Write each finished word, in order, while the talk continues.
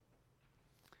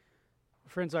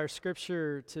Friends, our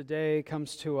scripture today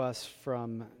comes to us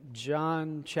from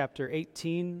John chapter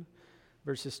 18,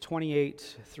 verses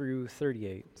 28 through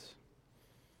 38.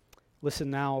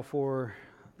 Listen now for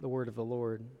the word of the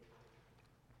Lord.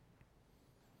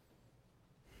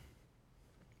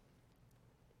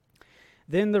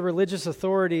 Then the religious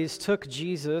authorities took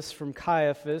Jesus from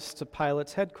Caiaphas to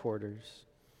Pilate's headquarters.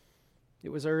 It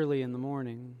was early in the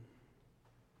morning.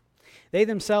 They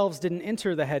themselves didn't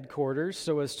enter the headquarters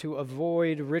so as to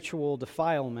avoid ritual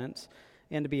defilement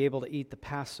and to be able to eat the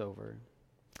Passover.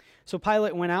 So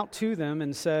Pilate went out to them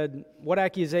and said, "What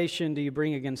accusation do you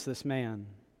bring against this man?"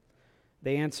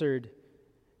 They answered,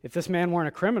 "If this man weren't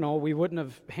a criminal, we wouldn't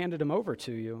have handed him over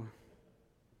to you."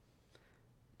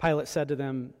 Pilate said to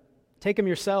them, "Take him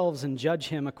yourselves and judge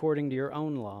him according to your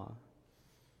own law."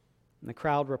 And the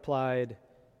crowd replied,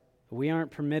 "We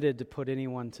aren't permitted to put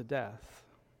anyone to death."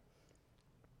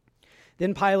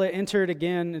 Then Pilate entered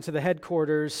again into the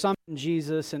headquarters, summoned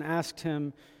Jesus, and asked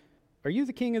him, "Are you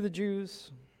the king of the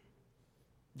Jews?"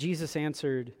 Jesus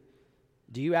answered,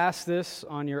 "Do you ask this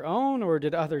on your own, or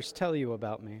did others tell you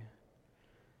about me?"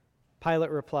 Pilate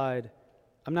replied,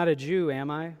 "I'm not a Jew, am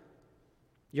I?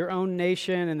 Your own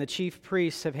nation and the chief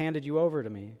priests have handed you over to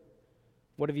me.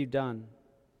 What have you done?"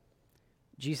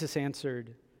 Jesus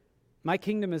answered, "My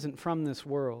kingdom isn't from this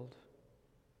world.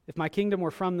 If my kingdom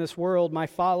were from this world, my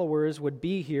followers would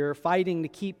be here fighting to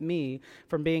keep me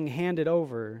from being handed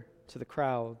over to the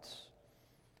crowds.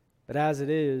 But as it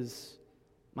is,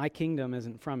 my kingdom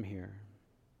isn't from here."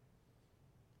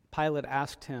 Pilate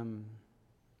asked him,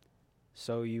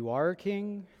 "So you are a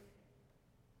king?"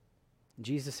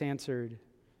 Jesus answered,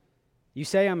 "You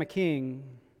say I'm a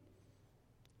king,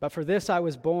 but for this I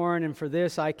was born, and for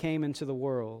this I came into the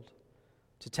world,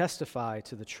 to testify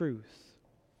to the truth.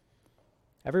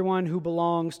 Everyone who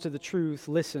belongs to the truth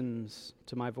listens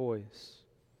to my voice."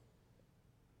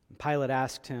 And Pilate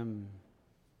asked him,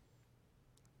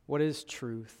 "What is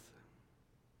truth?"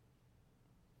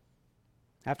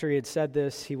 After he had said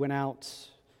this, he went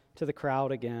out to the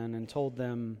crowd again and told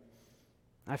them,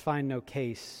 "I find no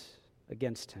case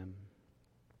against him."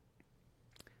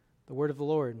 The word of the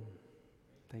Lord.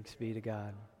 Thanks be to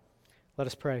God. Let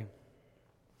us pray.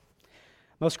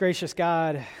 Most gracious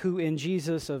God, who in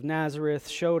Jesus of Nazareth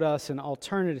showed us an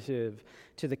alternative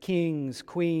to the kings,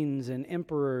 queens, and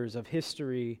emperors of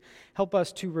history, help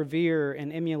us to revere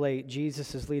and emulate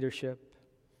Jesus' leadership,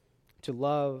 to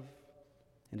love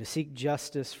and to seek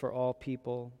justice for all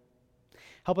people.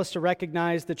 Help us to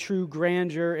recognize the true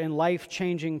grandeur and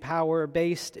life-changing power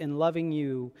based in loving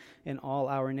you and all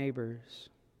our neighbors.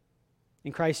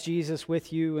 In Christ Jesus,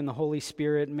 with you and the Holy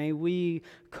Spirit, may we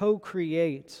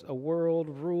co-create a world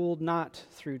ruled not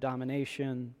through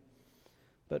domination,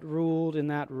 but ruled in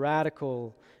that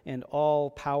radical and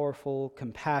all-powerful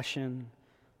compassion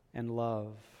and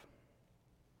love.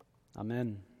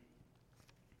 Amen.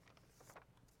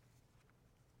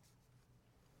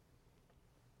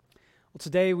 Well,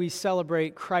 today we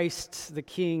celebrate Christ the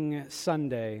King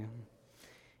Sunday.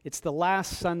 It's the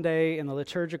last Sunday in the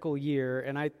liturgical year,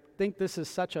 and I think this is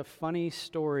such a funny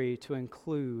story to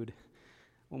include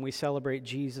when we celebrate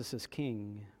Jesus as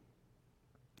King.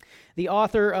 The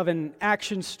author of an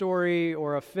action story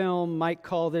or a film might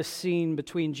call this scene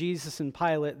between Jesus and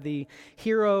Pilate the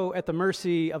hero at the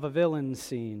mercy of a villain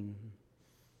scene.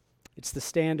 It's the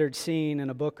standard scene in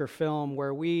a book or film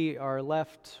where we are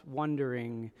left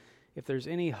wondering if there's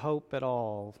any hope at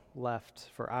all left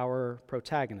for our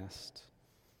protagonist.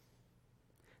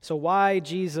 So why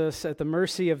Jesus at the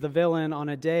mercy of the villain on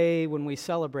a day when we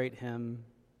celebrate him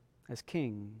as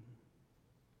king?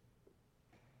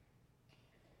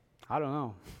 I don't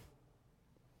know.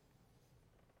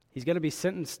 He's going to be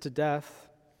sentenced to death.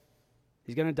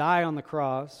 He's going to die on the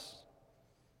cross.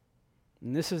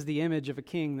 And this is the image of a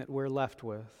king that we're left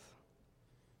with.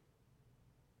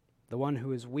 The one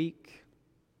who is weak,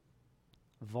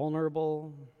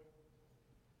 vulnerable,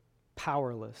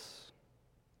 powerless.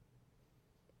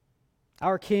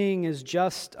 Our king is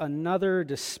just another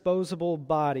disposable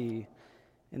body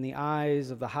in the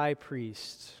eyes of the high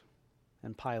priest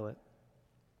and Pilate.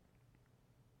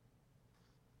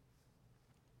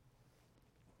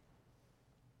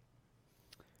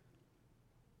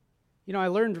 You know, I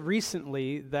learned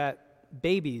recently that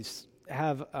babies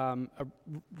have a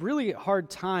really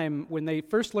hard time when they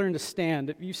first learn to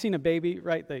stand. You've seen a baby,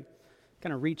 right? They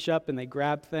kind of reach up and they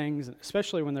grab things,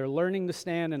 especially when they're learning to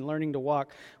stand and learning to walk.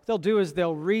 What they'll do is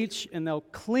they'll reach and they'll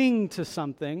cling to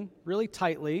something really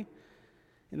tightly,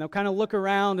 and they'll kind of look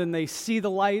around and they see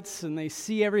the lights and they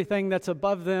see everything that's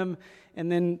above them,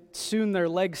 and then soon their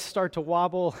legs start to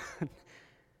wobble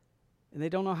and they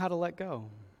don't know how to let go.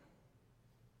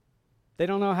 They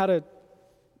don't know how to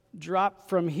drop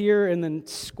from here and then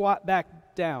squat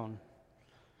back down.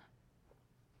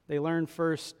 They learn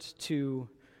first to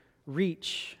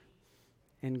reach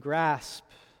and grasp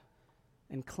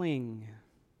and cling.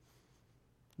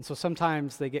 And so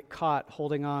sometimes they get caught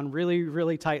holding on really,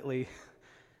 really tightly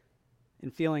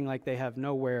and feeling like they have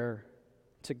nowhere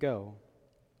to go.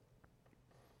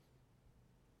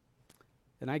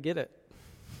 And I get it.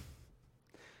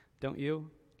 Don't you?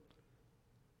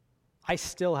 I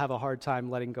still have a hard time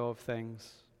letting go of things.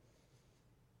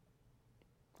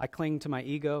 I cling to my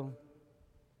ego.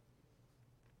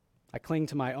 I cling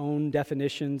to my own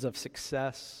definitions of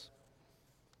success.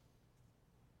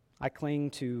 I cling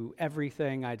to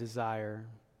everything I desire.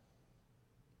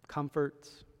 Comfort,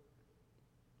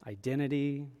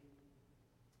 identity,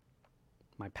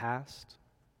 my past.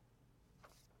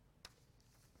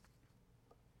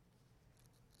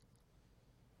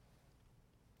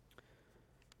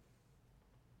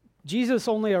 Jesus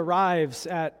only arrives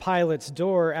at Pilate's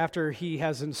door after he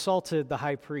has insulted the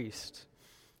high priest.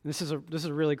 This is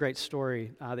a really great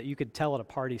story that you could tell at a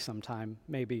party sometime,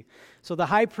 maybe. So the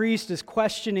high priest is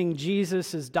questioning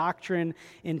Jesus' doctrine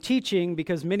and teaching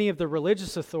because many of the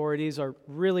religious authorities are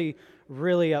really,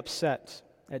 really upset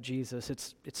at Jesus.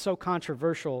 It's so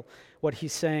controversial what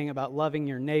he's saying about loving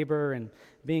your neighbor and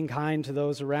being kind to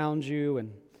those around you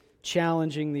and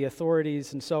challenging the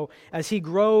authorities. And so as he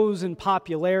grows in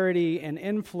popularity and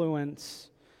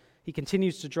influence, he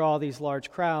continues to draw these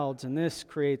large crowds, and this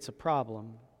creates a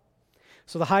problem.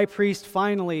 So the high priest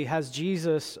finally has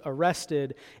Jesus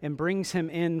arrested and brings him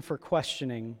in for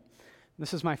questioning.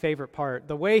 This is my favorite part.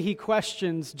 The way he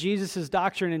questions Jesus'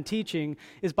 doctrine and teaching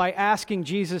is by asking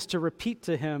Jesus to repeat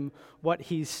to him what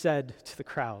he's said to the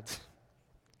crowds.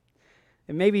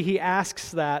 And maybe he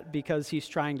asks that because he's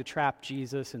trying to trap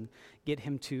Jesus and get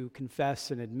him to confess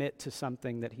and admit to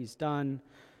something that he's done.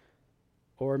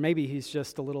 Or maybe he's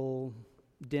just a little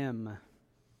dim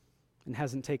and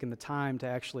hasn't taken the time to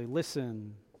actually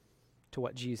listen to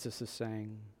what Jesus is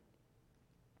saying.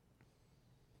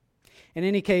 In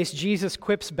any case, Jesus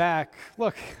quips back,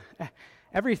 look,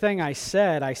 everything I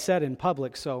said in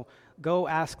public, so go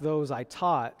ask those I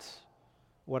taught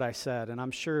what I said, and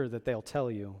I'm sure that they'll tell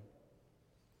you.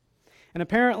 And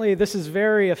apparently this is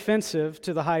very offensive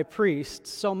to the high priest,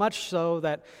 so much so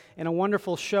that in a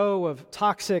wonderful show of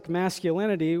toxic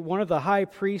masculinity, one of the high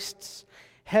priest's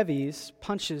heavies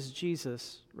punches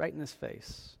Jesus right in his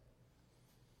face.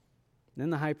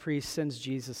 Then the high priest sends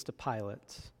Jesus to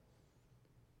Pilate.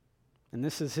 And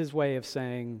this is his way of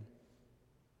saying,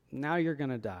 now you're going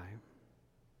to die.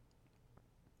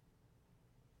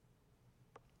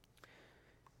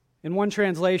 In one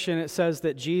translation, it says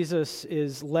that Jesus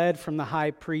is led from the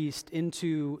high priest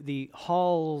into the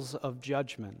halls of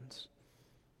judgment.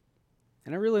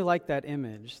 And I really like that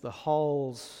image, the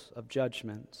halls of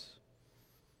judgment.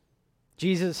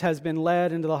 Jesus has been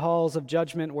led into the halls of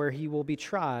judgment where he will be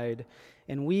tried,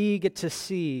 and we get to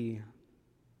see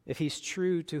if he's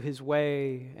true to his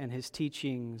way and his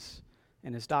teachings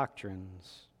and his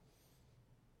doctrines.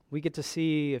 We get to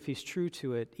see if he's true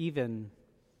to it even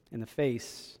in the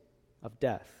face of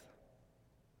death.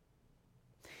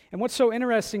 And what's so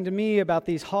interesting to me about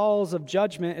these halls of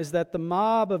judgment is that the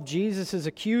mob of Jesus'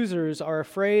 accusers are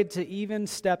afraid to even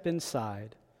step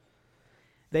inside.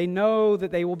 They know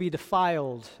that they will be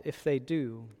defiled if they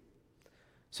do.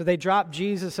 So they drop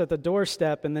Jesus at the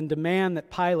doorstep and then demand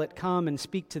that Pilate come and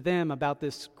speak to them about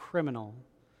this criminal.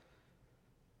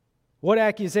 What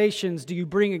accusations do you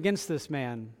bring against this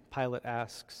man? Pilate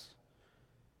asks.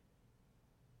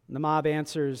 And the mob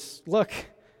answers, look,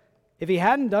 if he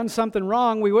hadn't done something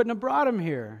wrong, we wouldn't have brought him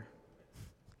here.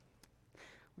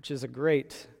 Which is a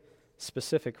great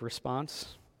specific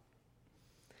response.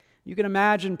 You can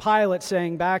imagine Pilate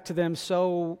saying back to them,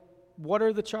 so what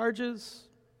are the charges?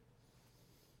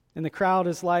 And the crowd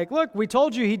is like, look, we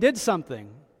told you he did something.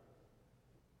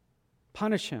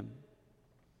 Punish him.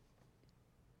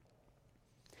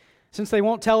 Since they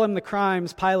won't tell him the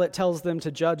crimes, Pilate tells them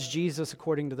to judge Jesus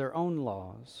according to their own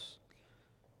laws.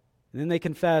 And then they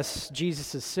confess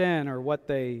Jesus' sin, or what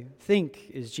they think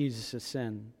is Jesus'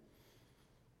 sin.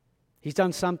 He's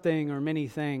done something or many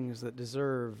things that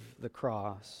deserve the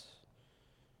cross.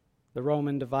 The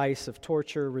Roman device of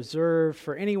torture reserved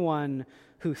for anyone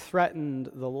who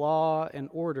threatened the law and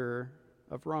order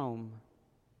of Rome.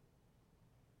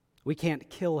 We can't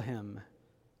kill him,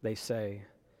 they say.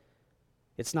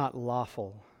 It's not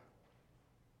lawful.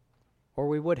 Or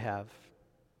we would have,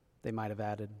 they might have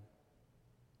added.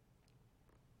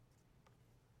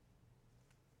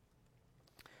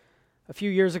 A few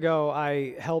years ago,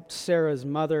 I helped Sarah's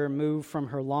mother move from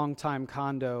her longtime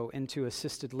condo into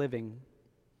assisted living.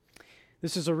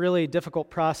 This is a really difficult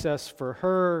process for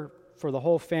her, for the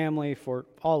whole family, for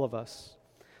all of us.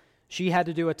 She had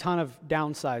to do a ton of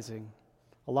downsizing,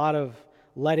 a lot of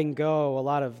letting go, a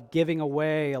lot of giving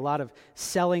away, a lot of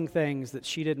selling things that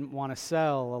she didn't want to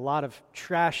sell, a lot of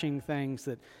trashing things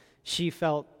that she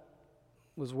felt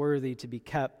was worthy to be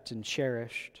kept and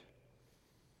cherished.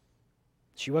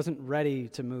 She wasn't ready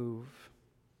to move.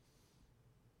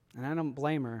 And I don't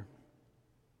blame her.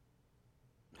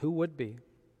 Who would be?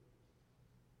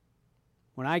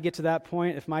 When I get to that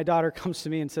point, if my daughter comes to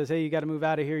me and says, hey, you got to move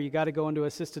out of here, you got to go into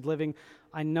assisted living,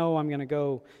 I know I'm going to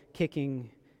go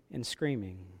kicking and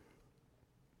screaming.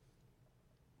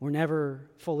 We're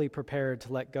never fully prepared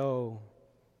to let go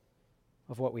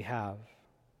of what we have.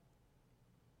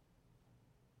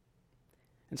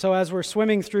 And so as we're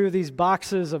swimming through these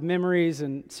boxes of memories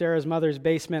in Sarah's mother's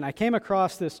basement, I came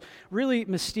across this really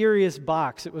mysterious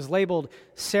box. It was labeled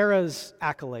Sarah's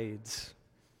Accolades.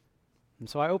 And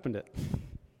so I opened it.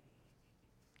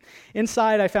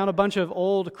 Inside, I found a bunch of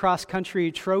old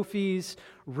cross-country trophies,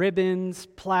 ribbons,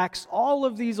 plaques, all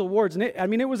of these awards. And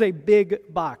it was a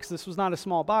big box. This was not a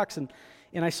small box. And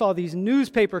I saw these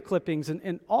newspaper clippings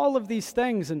and all of these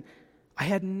things. And I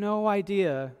had no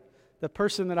idea the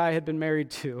person that I had been married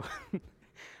to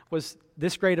was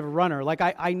this great of a runner. Like,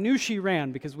 I knew she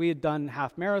ran because we had done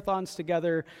half marathons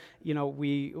together. You know,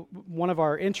 one of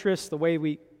our interests, the way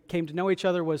we came to know each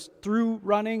other, was through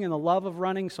running and the love of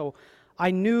running. So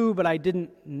I knew, but I didn't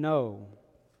know.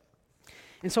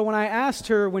 And so when I asked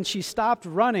her when she stopped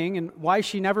running and why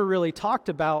she never really talked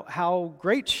about how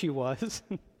great she was,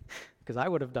 because I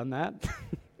would have done that,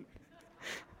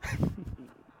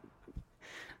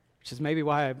 which is maybe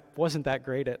why I wasn't that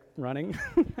great at running.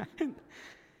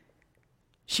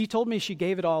 She told me she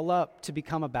gave it all up to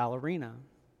become a ballerina.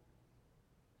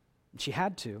 She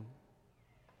had to.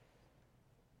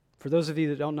 For those of you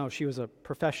that don't know, she was a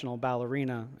professional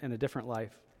ballerina in a different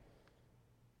life.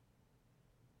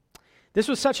 This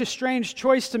was such a strange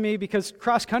choice to me because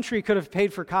cross-country could have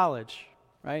paid for college,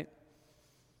 right?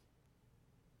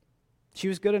 She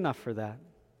was good enough for that.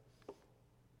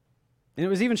 And it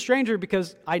was even stranger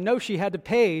because I know she had to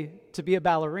pay to be a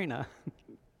ballerina.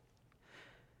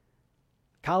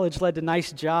 College led to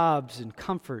nice jobs and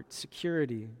comfort,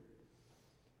 security.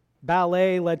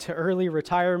 Ballet led to early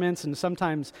retirements and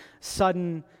sometimes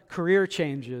sudden career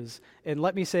changes. And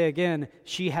let me say again,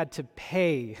 she had to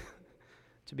pay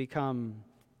to become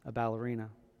a ballerina.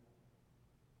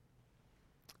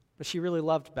 But she really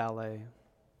loved ballet.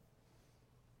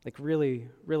 Like really,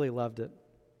 really loved it.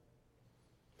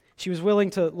 She was willing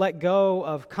to let go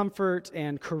of comfort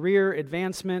and career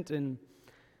advancement and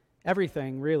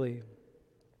everything, really.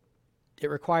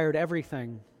 It required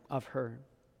everything of her.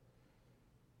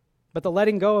 But the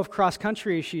letting go of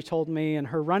cross-country, she told me, and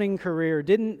her running career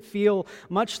didn't feel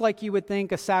much like you would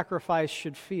think a sacrifice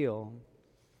should feel.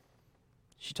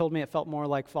 She told me it felt more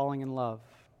like falling in love,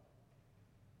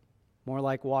 more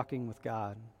like walking with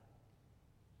God.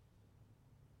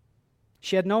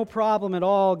 She had no problem at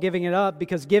all giving it up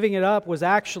because giving it up was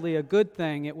actually a good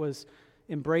thing. It was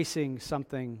embracing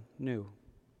something new.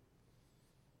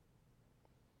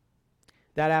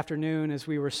 That afternoon, as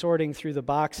we were sorting through the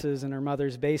boxes in her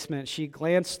mother's basement, she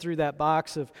glanced through that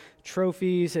box of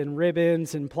trophies and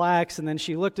ribbons and plaques, and then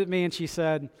she looked at me and she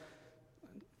said,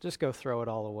 just go throw it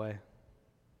all away.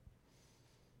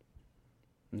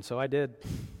 And so I did.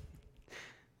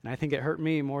 And I think it hurt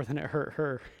me more than it hurt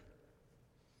her.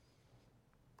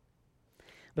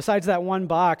 Besides that one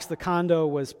box, the condo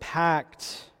was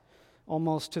packed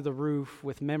almost to the roof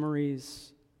with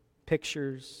memories,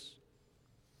 pictures.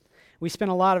 We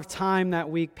spent a lot of time that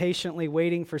week patiently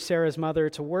waiting for Sarah's mother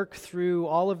to work through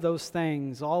all of those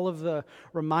things, all of the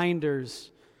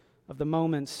reminders of the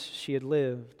moments she had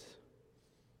lived.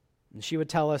 And she would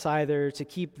tell us either to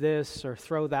keep this or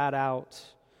throw that out.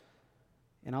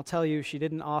 And I'll tell you, she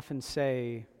didn't often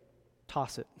say,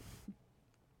 toss it.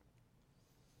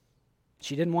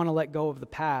 She didn't want to let go of the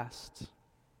past.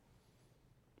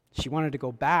 She wanted to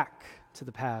go back to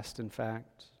the past, in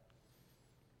fact.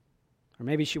 Or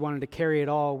maybe she wanted to carry it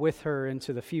all with her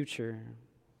into the future.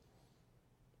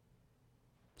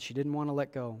 She didn't want to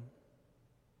let go.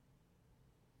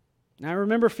 And I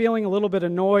remember feeling a little bit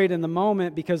annoyed in the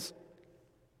moment because,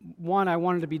 one, I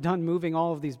wanted to be done moving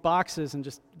all of these boxes and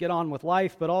just get on with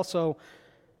life, but also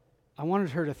I wanted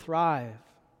her to thrive.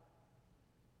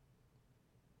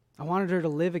 I wanted her to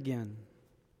live again.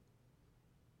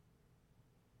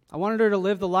 I wanted her to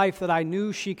live the life that I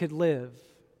knew she could live.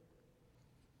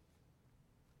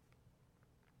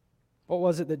 What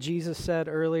was it that Jesus said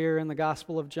earlier in the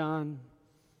Gospel of John?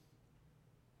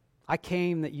 I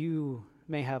came that you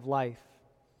may have life,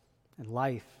 and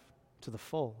life to the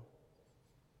full.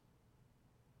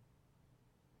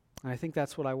 And I think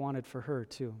that's what I wanted for her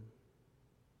too.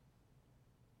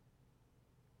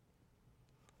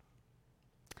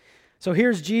 So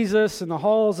here's Jesus in the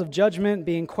halls of judgment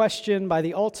being questioned by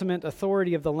the ultimate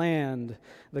authority of the land,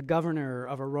 the governor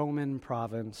of a Roman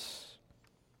province.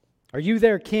 Are you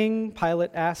their king?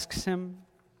 Pilate asks him.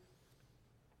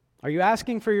 Are you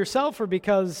asking for yourself or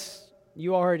because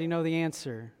you already know the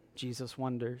answer? Jesus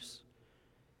wonders.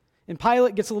 And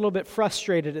Pilate gets a little bit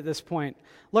frustrated at this point.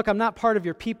 Look, I'm not part of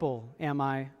your people, am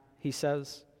I? He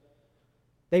says.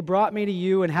 They brought me to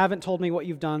you and haven't told me what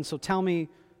you've done, so tell me,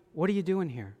 what are you doing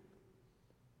here?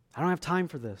 I don't have time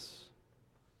for this.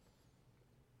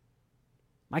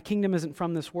 My kingdom isn't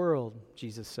from this world,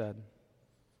 Jesus said.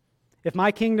 If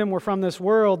my kingdom were from this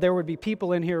world, there would be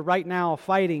people in here right now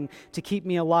fighting to keep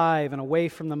me alive and away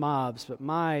from the mobs, but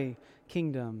my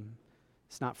kingdom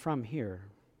is not from here.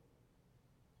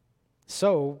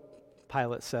 So,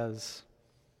 Pilate says,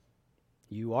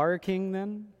 you are a king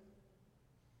then?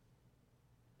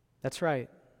 That's right,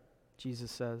 Jesus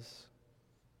says.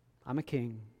 I'm a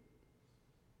king.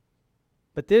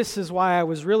 But this is why I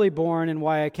was really born and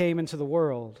why I came into the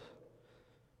world,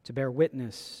 to bear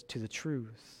witness to the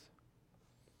truth.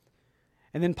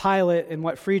 And then Pilate, in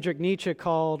what Friedrich Nietzsche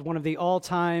called one of the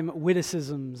all-time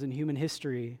witticisms in human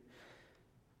history,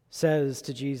 says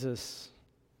to Jesus,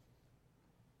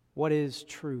 what is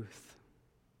truth?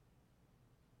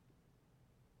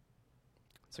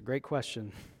 It's a great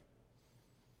question.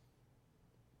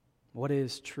 What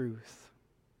is truth?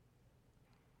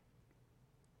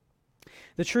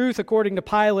 The truth, according to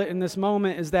Pilate in this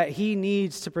moment, is that he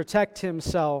needs to protect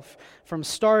himself from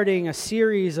starting a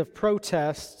series of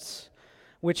protests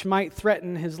which might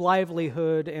threaten his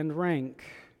livelihood and rank.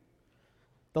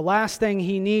 The last thing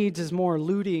he needs is more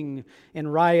looting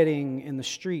and rioting in the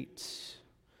streets.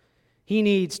 He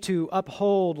needs to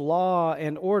uphold law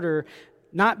and order,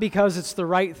 not because it's the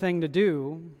right thing to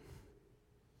do,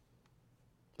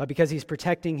 but because he's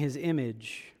protecting his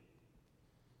image.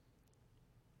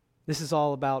 This is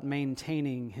all about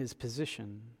maintaining his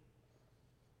position.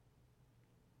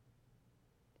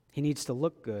 He needs to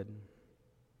look good.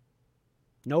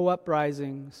 No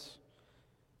uprisings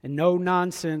and no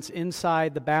nonsense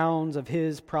inside the bounds of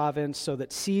his province so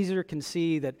that Caesar can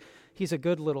see that he's a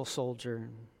good little soldier.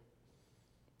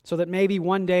 So that maybe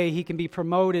one day he can be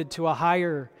promoted to a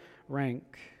higher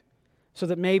rank. So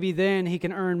that maybe then he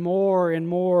can earn more and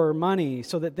more money.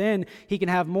 So that then he can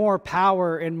have more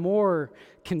power and more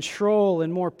control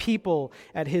and more people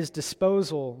at his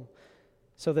disposal.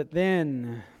 So that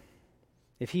then,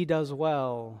 if he does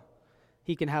well,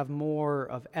 he can have more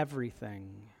of everything.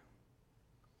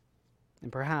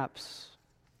 And perhaps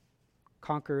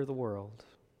conquer the world.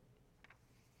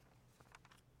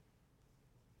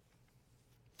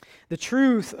 The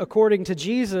truth, according to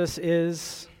Jesus,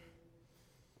 is,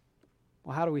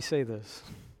 well, how do we say this?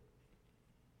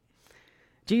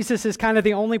 Jesus is kind of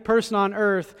the only person on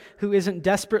earth who isn't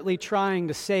desperately trying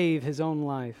to save his own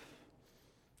life,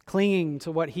 clinging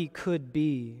to what he could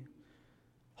be,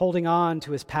 holding on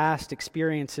to his past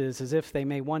experiences as if they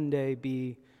may one day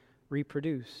be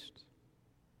reproduced.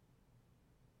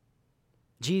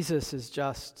 Jesus is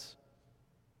just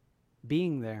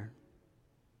being there.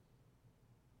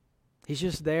 He's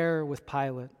just there with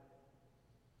Pilate.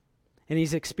 And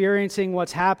he's experiencing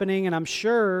what's happening, and I'm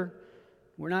sure,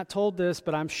 we're not told this,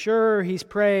 but I'm sure he's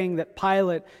praying that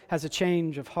Pilate has a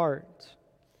change of heart.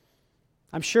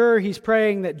 I'm sure he's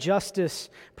praying that justice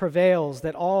prevails,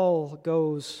 that all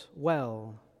goes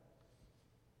well.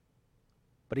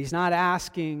 But he's not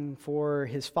asking for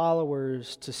his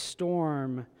followers to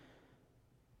storm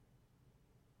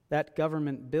that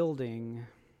government building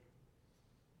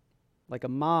like a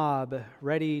mob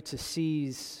ready to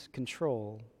seize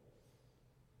control.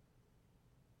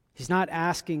 He's not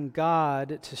asking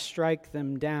God to strike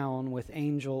them down with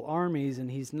angel armies, and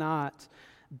he's not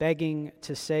begging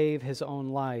to save his own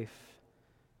life.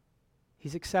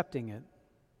 He's accepting it.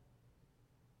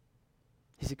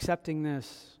 He's accepting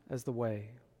this as the way.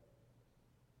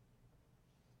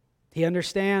 He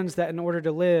understands that in order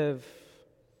to live,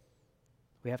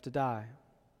 we have to die.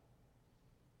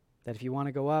 That if you want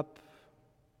to go up,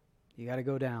 you got to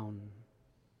go down.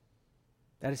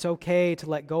 That it's okay to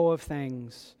let go of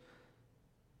things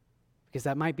because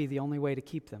that might be the only way to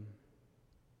keep them.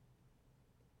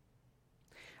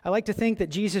 I like to think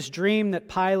that Jesus dreamed that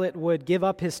Pilate would give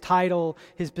up his title,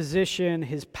 his position,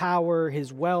 his power,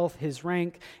 his wealth, his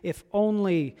rank, if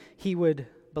only he would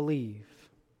believe.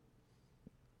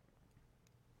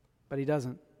 But he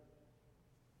doesn't.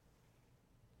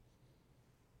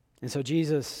 And so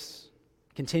Jesus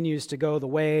continues to go the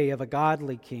way of a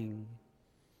godly king,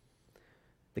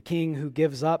 the king who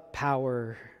gives up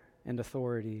power and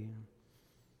authority,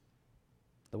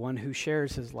 the one who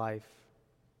shares his life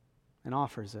and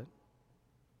offers it.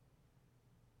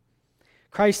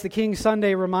 Christ the King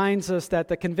Sunday reminds us that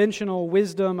the conventional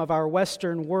wisdom of our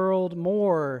Western world,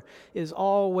 more is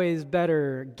always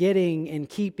better. Getting and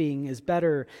keeping is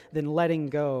better than letting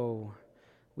go.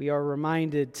 We are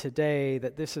reminded today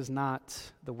that this is not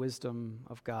the wisdom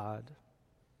of God.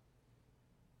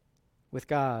 With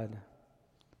God,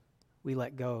 we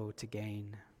let go to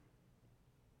gain.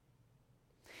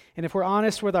 And if we're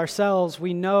honest with ourselves,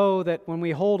 we know that when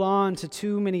we hold on to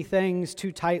too many things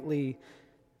too tightly,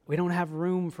 we don't have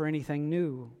room for anything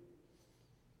new.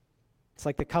 It's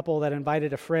like the couple that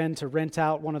invited a friend to rent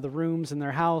out one of the rooms in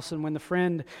their house, and when the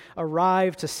friend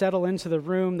arrived to settle into the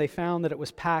room, they found that it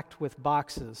was packed with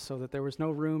boxes so that there was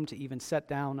no room to even set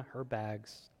down her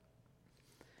bags.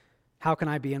 "How can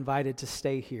I be invited to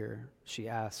stay here?" she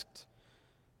asked,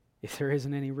 "if there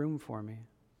isn't any room for me?"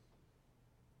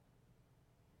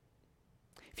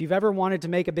 If you've ever wanted to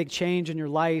make a big change in your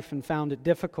life and found it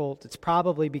difficult, it's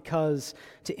probably because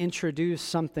to introduce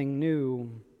something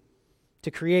new, to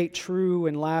create true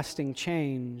and lasting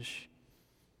change,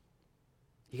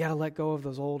 you got to let go of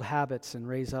those old habits and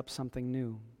raise up something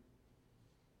new.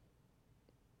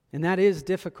 And that is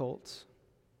difficult,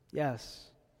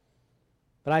 yes.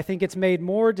 But I think it's made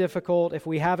more difficult if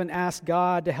we haven't asked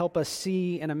God to help us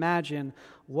see and imagine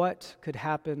what could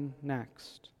happen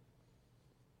next.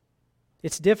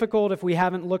 It's difficult if we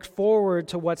haven't looked forward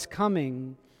to what's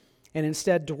coming and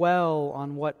instead dwell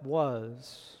on what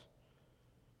was.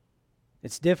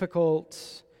 It's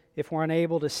difficult if we're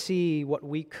unable to see what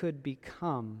we could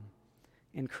become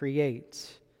and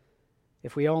create,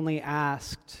 if we only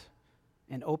asked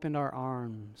and opened our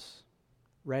arms,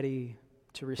 ready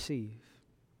to receive.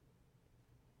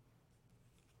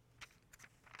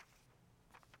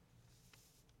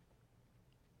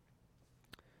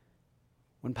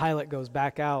 When Pilate goes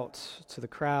back out to the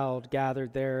crowd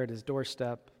gathered there at his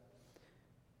doorstep,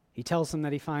 he tells them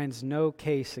that he finds no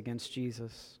case against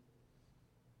Jesus.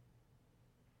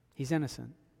 He's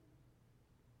innocent.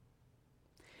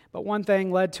 But one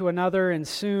thing led to another, and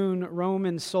soon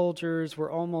Roman soldiers were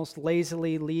almost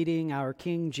lazily leading our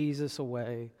King Jesus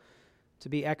away to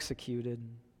be executed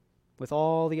with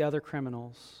all the other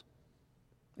criminals,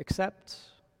 except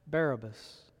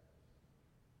Barabbas,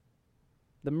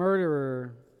 the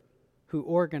murderer who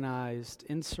organized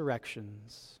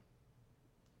insurrections.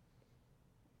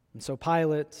 And so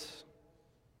Pilate,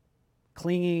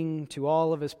 clinging to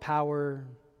all of his power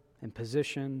and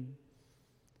position,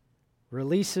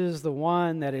 releases the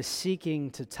one that is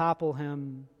seeking to topple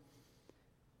him,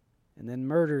 and then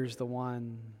murders the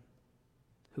one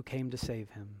who came to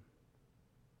save him.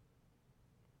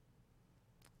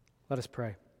 Let us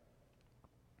pray.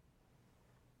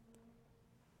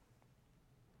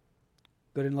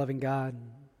 Good and loving God,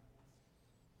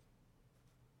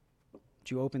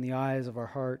 would you open the eyes of our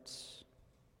hearts?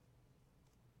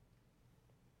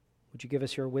 Would you give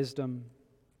us your wisdom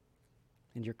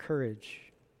and your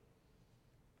courage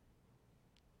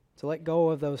to let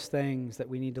go of those things that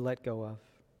we need to let go of,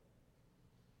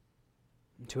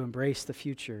 and to embrace the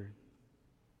future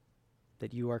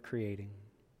that you are creating.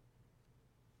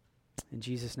 In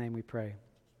Jesus' name we pray.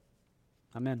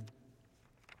 Amen.